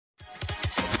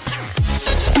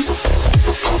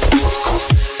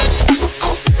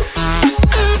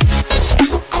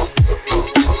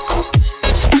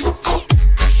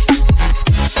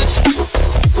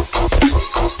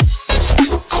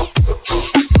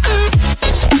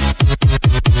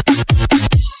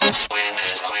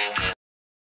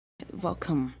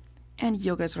welcome. And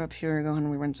yo guys, what up? Here we go, and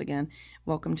we once again.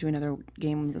 Welcome to another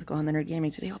game with Go on the Nerd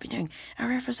Gaming. Today I'll be doing our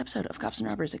very first episode of Cops and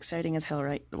Robbers. Exciting as hell,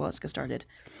 right? Well, let's get started.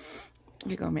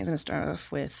 Okay, go. I'm gonna start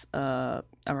off with our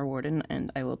warden,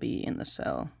 and I will be in the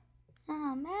cell.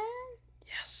 Oh man.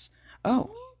 Yes.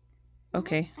 Oh.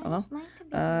 Okay. I Well. don't like to be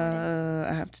the warden.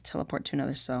 I have to teleport to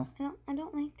another cell. I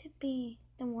don't like to be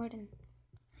the warden.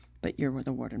 But you're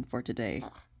the warden for today.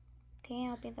 Ugh. Okay,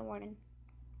 I'll be the warden.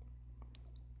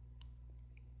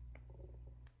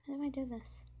 How do I do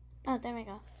this? Oh, there we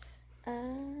go.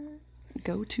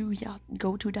 Go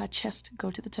to that chest.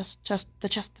 Go to the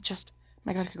chest.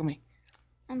 My God, Kagome.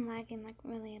 I'm lagging like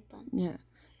really a bunch. Yeah.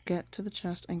 Get to the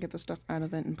chest and get the stuff out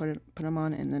of it and put them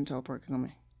on and then teleport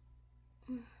Kagome.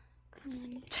 Come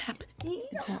on. Tap.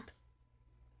 Yeah. Tap.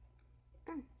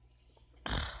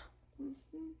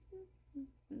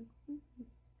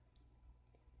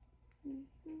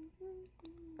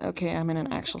 Okay, I'm in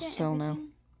an actual cell now.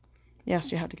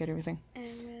 Yes, you have to get everything.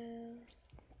 Arrow.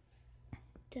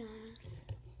 Done.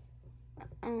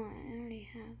 Oh, I already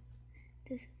have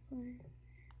discipline.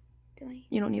 Do I?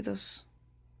 You don't need those.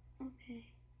 Okay.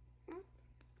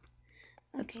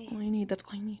 That's Okay. all you need. That's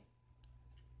all you need.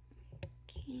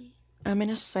 Okay. I'm in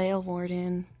a cell,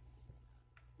 warden.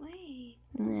 Wait.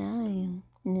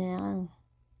 No.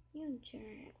 You jerk.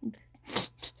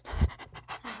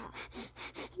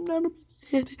 I'm not a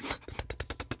minute.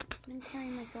 I'm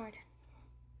carrying my sword.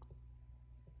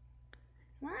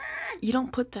 Come on! You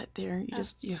don't put that there. You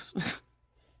just, yes.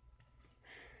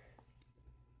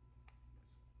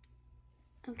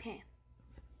 Okay.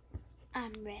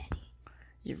 I'm ready.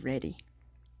 You're ready.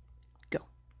 Go.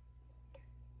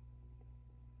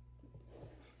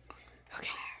 Okay.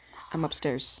 I'm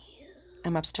upstairs. Oh,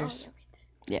 you're right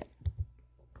Yeah.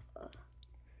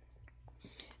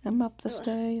 I'm up the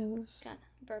stairs. there. God,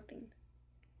 burping.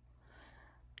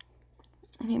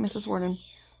 Hey, Mrs. Warden.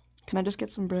 Can I just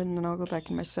get some bread and then I'll go back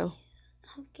in my cell?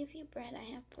 I'll give you bread. I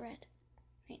have bread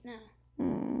right now.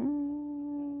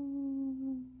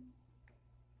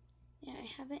 Yeah, I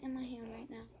have it in my hand right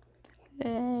now.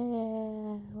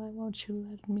 Why won't you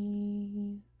let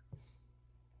me?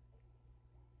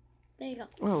 There you go.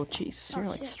 Oh, jeez. You're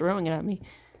like shit. throwing it at me.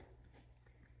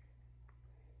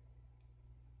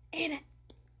 Eat it.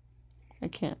 I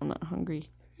can't. I'm not hungry.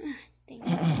 Dang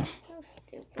it. So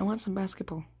stupid. I want some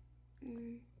basketball.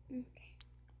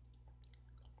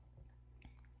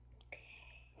 Okay.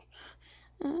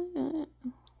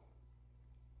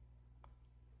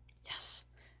 Yes.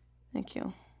 Thank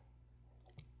you.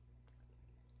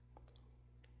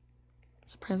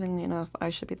 Surprisingly enough, I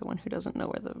should be the one who doesn't know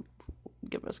where the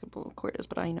basketball court is,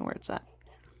 but I know where it's at.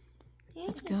 Yeah.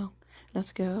 Let's go.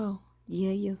 Let's go.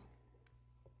 Yeah.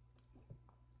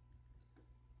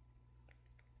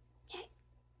 Hey.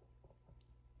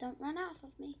 Don't run off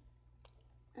of me.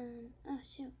 Oh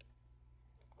shoot.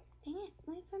 Dang it,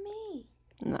 wait for me.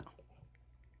 No.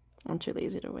 I'm too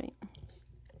lazy to wait.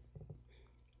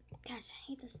 Gosh, I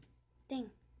hate this thing.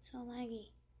 So laggy.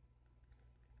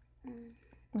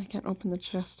 I can't open the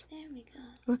chest. There we go.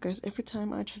 Look, guys, every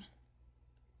time I try.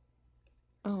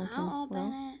 Oh, okay. I'll open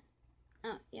Well, it.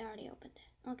 Oh, you already opened it.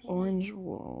 Okay. orange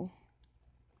wool.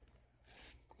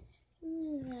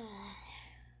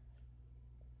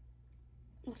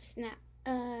 Oh, snap.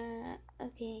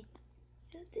 Okay.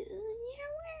 You're doing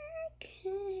your work.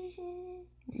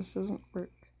 This doesn't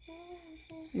work.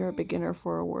 You're a beginner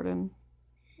for a warden.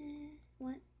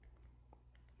 What?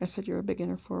 I said you're a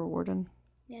beginner for a warden.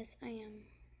 Yes, I am.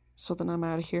 So then I'm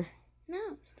out of here.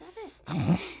 No, stop it.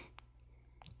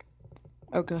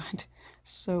 Oh god.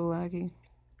 So laggy.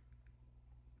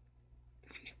 I'm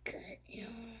gonna cut you.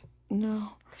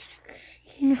 No.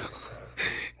 I'm No. gonna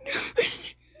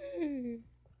cut you.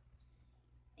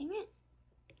 Dang it.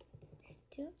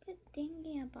 Stupid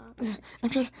dingy bob. I'm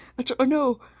trying. Oh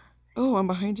no. Oh, I'm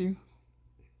behind you.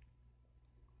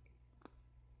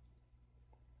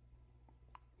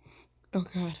 Oh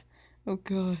god. Oh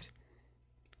god.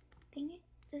 Dang it.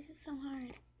 This is so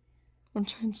hard. I'm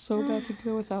trying so bad to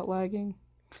go without lagging.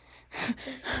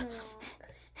 This one rock.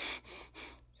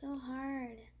 So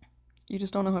hard. You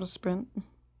just don't know how to sprint.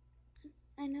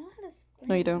 I know how to sprint.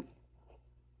 No, you don't.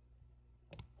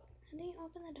 How do you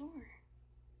open the door?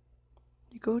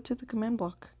 You go to the command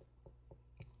block.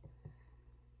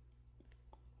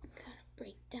 Gotta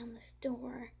break down this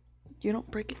door. You don't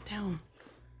break it down.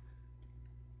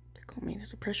 Call me.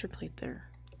 There's a pressure plate there.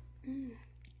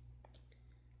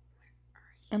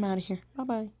 I'm out of here.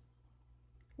 Bye-bye.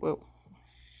 Whoa.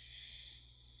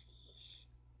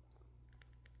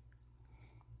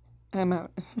 I'm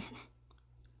out.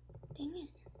 Dang it.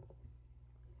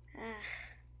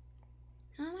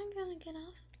 How am I gonna get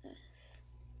off of this?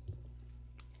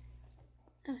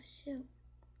 Oh shoot.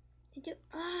 Did you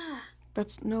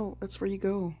That's where you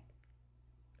go.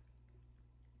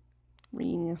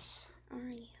 Venus. Are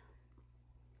you?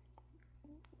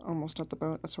 Almost at the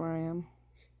boat, that's where I am.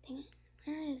 Dang it.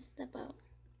 Where is the boat?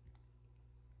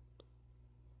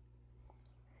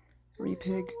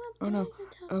 Repig. Oh What no. boat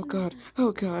you're Oh talking god. about.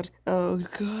 Oh god. Oh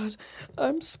god.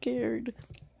 I'm scared.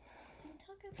 I'm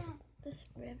talking about this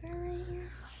river right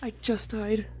here. I just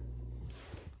died.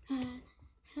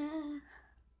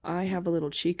 I have a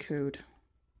little cheat code.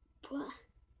 What?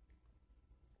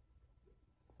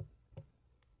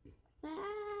 No.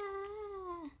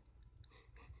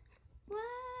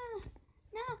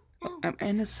 I'm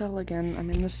in a cell again. I'm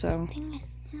in the cell. Dang it.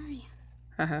 Where are you?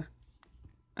 Haha.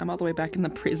 I'm all the way back in the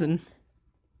prison.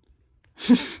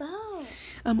 The boat.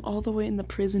 I'm all the way in the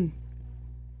prison.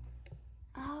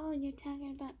 Oh, you're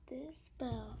talking about this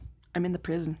boat. I'm in the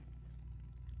prison.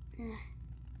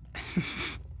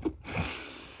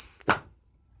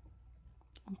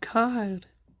 God.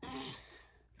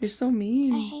 You're so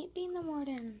mean. I hate being the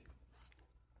warden.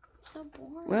 It's so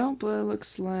boring. Well, but it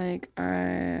looks like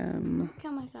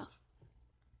Kill myself.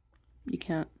 You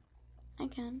can't. I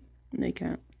can. No, you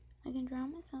can't. I can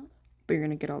drown myself. But you're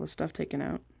gonna get all the stuff taken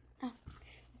out. Oh.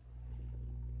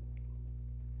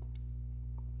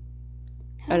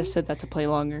 I just said that to play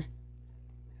longer.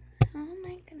 How am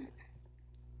I gonna?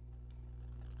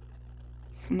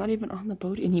 I'm not even on the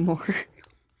boat anymore.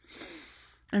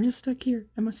 I'm just stuck here.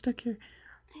 I'm stuck here.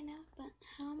 I know, but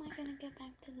how am I gonna get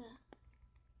back to the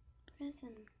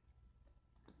prison?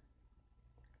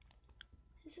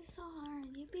 This is so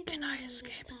hard. You be the warden this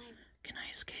time. Can I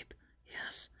escape?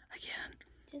 Yes, I can.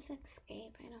 Just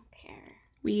escape. I don't care.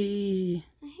 We.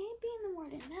 I hate being the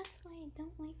warden. That's why I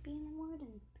don't like being the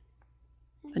warden.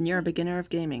 Then you're a beginner of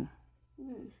gaming.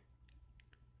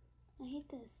 I hate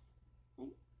this.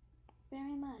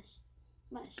 Very much.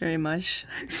 Very much.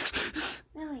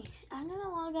 Really, I'm gonna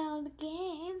log out of the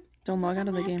game. Don't log out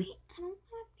of the game. I don't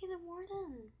want to be the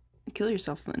warden. Kill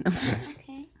yourself, then.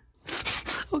 Okay.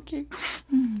 Okay.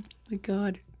 My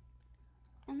God.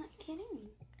 I'm not kidding.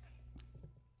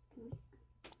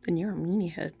 Then you're a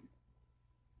meanie head.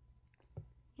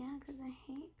 Yeah, because I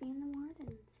hate being the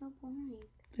warden. It's so boring.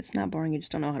 It's not boring. You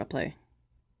just don't know how to play.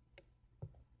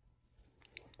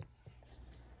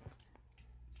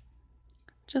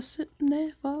 Just sitting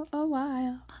there for a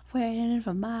while, waiting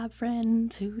for my friend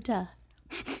to die.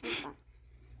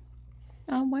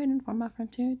 I'm waiting for my friend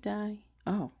to die.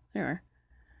 Oh, there.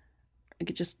 I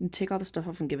could just take all the stuff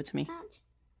off and give it to me. Ouch.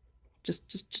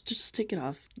 Just take it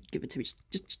off. Give it to me.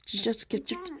 Just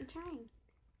get. I'm trying.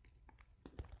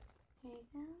 There you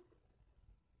go.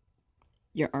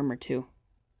 Your armor too.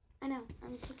 I know.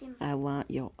 I'm taking. I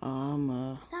want your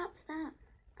armor. Stop.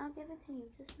 I'll give it to you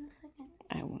just in a second.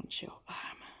 I want your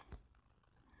armor.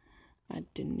 I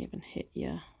didn't even hit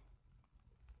ya.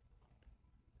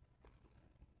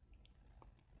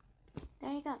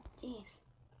 There you go. Jeez.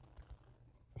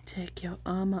 Take your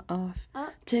armor off.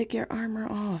 Oh. Take your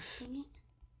armor off. Dang it.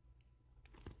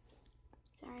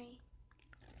 Sorry.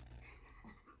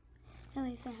 At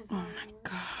least I have Oh my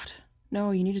God. No,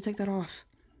 you need to take that off.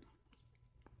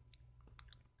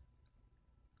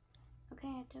 Okay,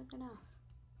 I took it off.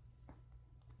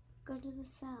 Go to the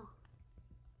cell.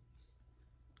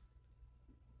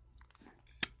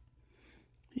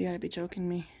 You gotta be joking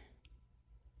me.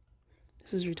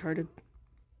 This is retarded.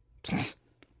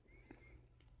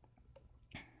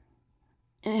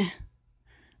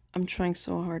 I'm trying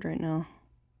so hard right now.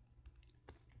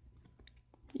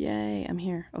 Yay, I'm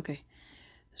here. Okay.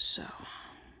 So.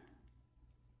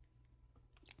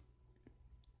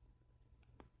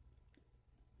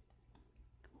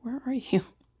 Where are you?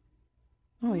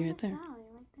 Oh, you're right there. You're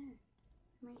right there.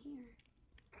 I'm right here.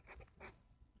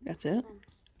 That's it?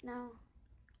 No.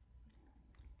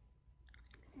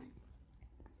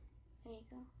 There you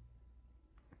go.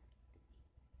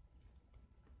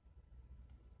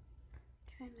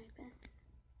 Try my best.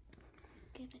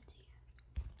 Give it to you.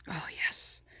 Oh,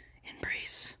 yes.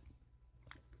 Embrace.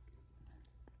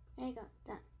 There you go.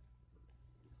 Done.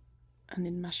 I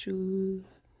need my shoes.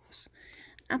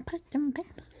 I put them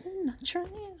papers in the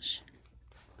trash.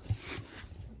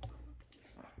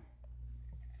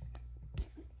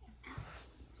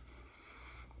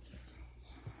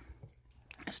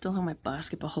 I still have my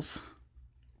basketballs.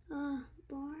 Oh,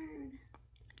 bored.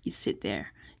 You sit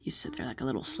there. You sit there like a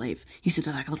little slave. You sit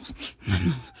there like a little... Jeez.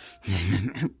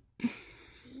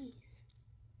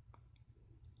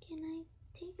 Can I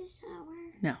take a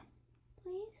shower? No.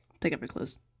 Please? Take off your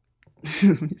clothes.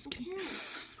 I'm just kidding.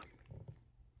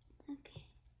 Okay.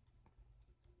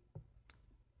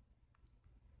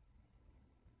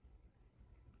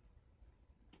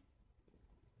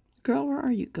 Girl, where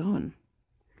are you going?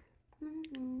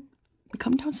 Mm-hmm.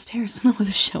 Come downstairs. That's not where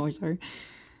the showers are.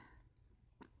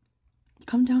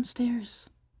 Come downstairs.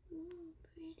 Ooh,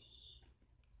 pretty.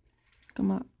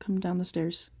 Come up. Come down the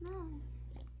stairs. No.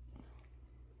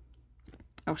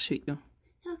 I'll shoot you.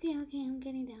 Okay, I'm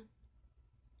getting down.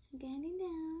 I'm getting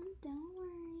down. Don't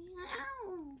worry.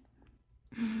 Ow!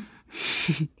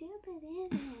 Stupid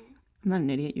idiot. I'm not an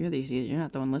idiot. You're the idiot. You're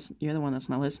not the one listen. You're the one that's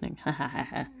not listening. Ha ha ha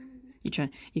ha.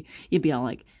 You'd be all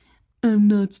like, I'm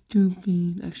not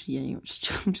stupid. Actually, yeah, I'm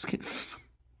just kidding.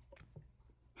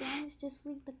 Guys, just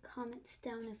leave the comments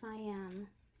down if I am.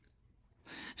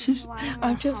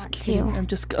 I'm just kidding. I'm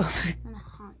just going. I'm gonna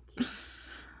haunt you.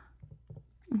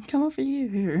 Come over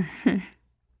here.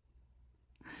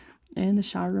 And the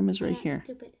shower room is right here.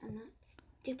 Stupid. I'm not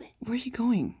stupid. Where are you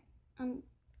going?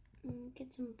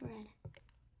 Get some bread.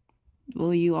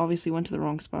 Well, you obviously went to the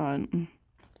wrong spot.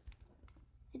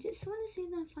 I just want to see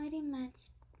the fighting match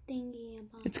thingy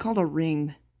about. It's called a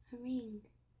ring. A ring.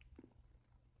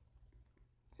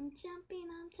 I'm jumping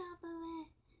on top of it.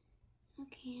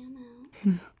 Okay, I'm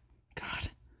out. God.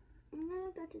 I'm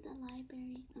gonna go to the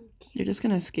library. You're just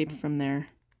gonna escape from there.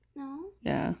 No.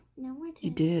 Yeah. There's nowhere to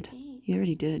You did. escape. You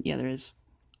already did. Yeah, there is.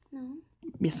 No.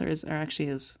 Yes, there is. There actually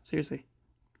is. Seriously.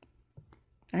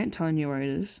 I ain't telling you where it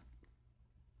is.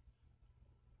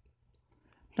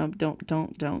 No,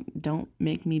 don't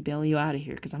make me bail you out of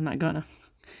here, because I'm not gonna.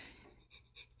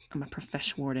 I'm a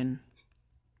professional warden.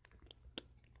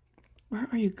 Where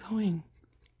are you going?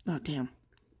 Oh, damn.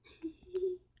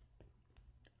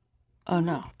 Oh,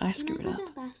 no. I screwed up. Can I go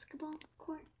to a basketball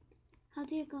court? How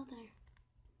do you go there?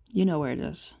 You know where it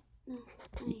is. No.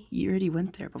 You already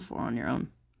went there before on your own.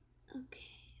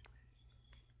 Okay.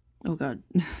 Oh, God.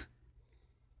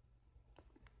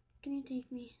 Can you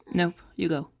take me? Nope. You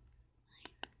go.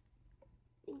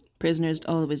 Prisoners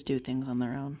always do things on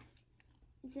their own.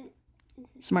 Is it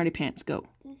Smarty pants, go.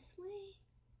 this way?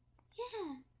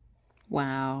 Yeah.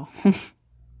 Wow.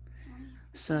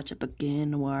 Such a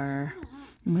beginner.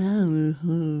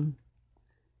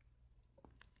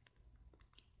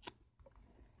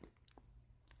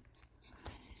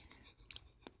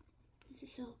 This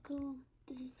is so cool.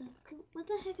 This is so cool. What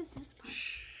the heck is this part?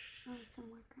 Oh, it's some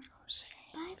worker.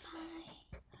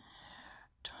 Bye-bye.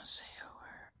 Don't say a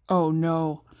word. Oh,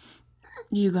 no.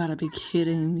 You gotta be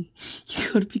kidding me.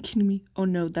 You gotta be kidding me. Oh,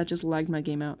 no. That just lagged my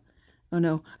game out. Oh,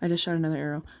 no. I just shot another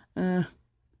arrow. Didn't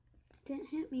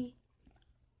hit me.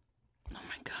 Oh,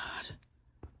 my God.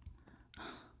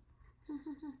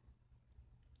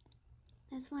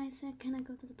 That's why I said, can I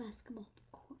go to the basketball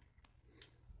court?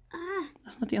 Ah!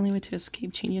 That's not the only way to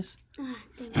escape, genius. Ah,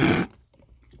 damn it.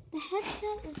 The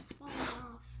headset is falling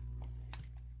off.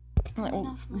 Alright,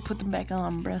 well, put them back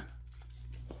on, bruh. How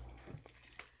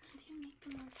do you make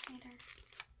them more tighter?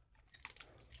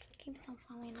 Keeps on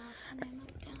falling off and I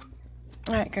look down.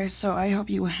 Alright, guys, so I hope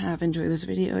you have enjoyed this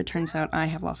video. It turns out I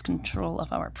have lost control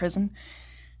of our prison.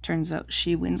 Turns out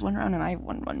she wins one round and I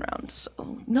won one round,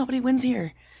 so nobody wins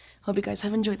here. Hope you guys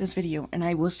have enjoyed this video, and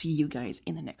I will see you guys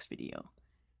in the next video.